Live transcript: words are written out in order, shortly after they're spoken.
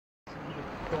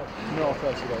Not our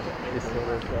first today.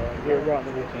 We're right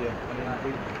in the water here. I mean,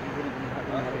 we wouldn't be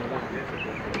happy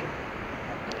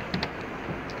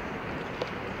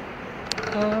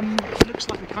Looks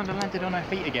like we kind of landed on our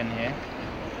feet again here.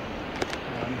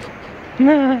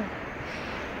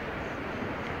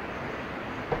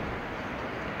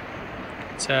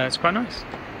 It's quite nice.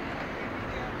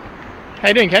 How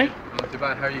you doing, Kenny? Not too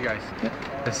bad, how are you guys?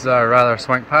 This is a rather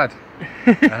swank pad.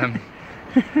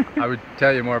 I would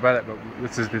tell you more about it, but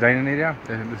this is the dining area.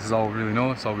 This is all we really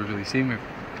know, it's all we've really seen. We've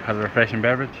had a refreshing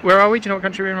beverage. Where are we? Do you know what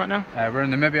country we're in right now? We're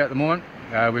in Namibia at the moment.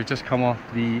 We've just come off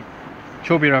the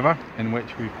Chobe River, in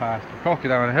which we passed a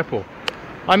crocodile and a hippo.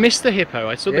 I missed the hippo,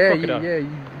 I saw the crocodile.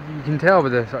 You can tell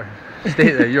with the sort of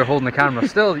state that you're holding the camera.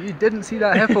 Still, you didn't see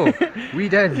that hippo. We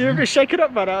did. You're a bit shaken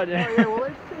up by that, aren't you? Oh, yeah, well,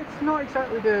 it's not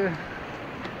exactly the...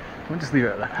 We'll just leave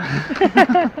it at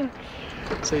that.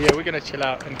 So yeah, we're going to chill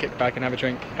out and kick back and have a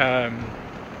drink.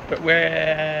 But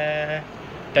we're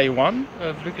day one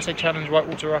of Lucas A Challenge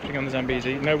whitewater rafting on the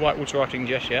Zambezi. No whitewater rafting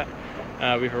just yet.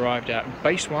 We've arrived at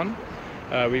base one.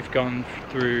 We've gone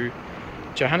through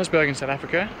Johannesburg in South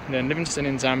Africa, then Livingstone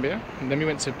in Zambia, and then we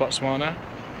went to Botswana,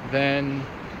 then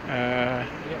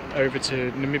over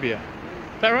to Namibia.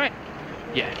 Is that right?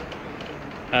 Yeah.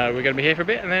 We're going to be here for a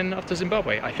bit and then off to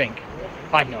Zimbabwe, I think.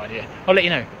 I have no idea. I'll let you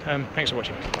know. Thanks for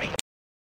watching. Bye.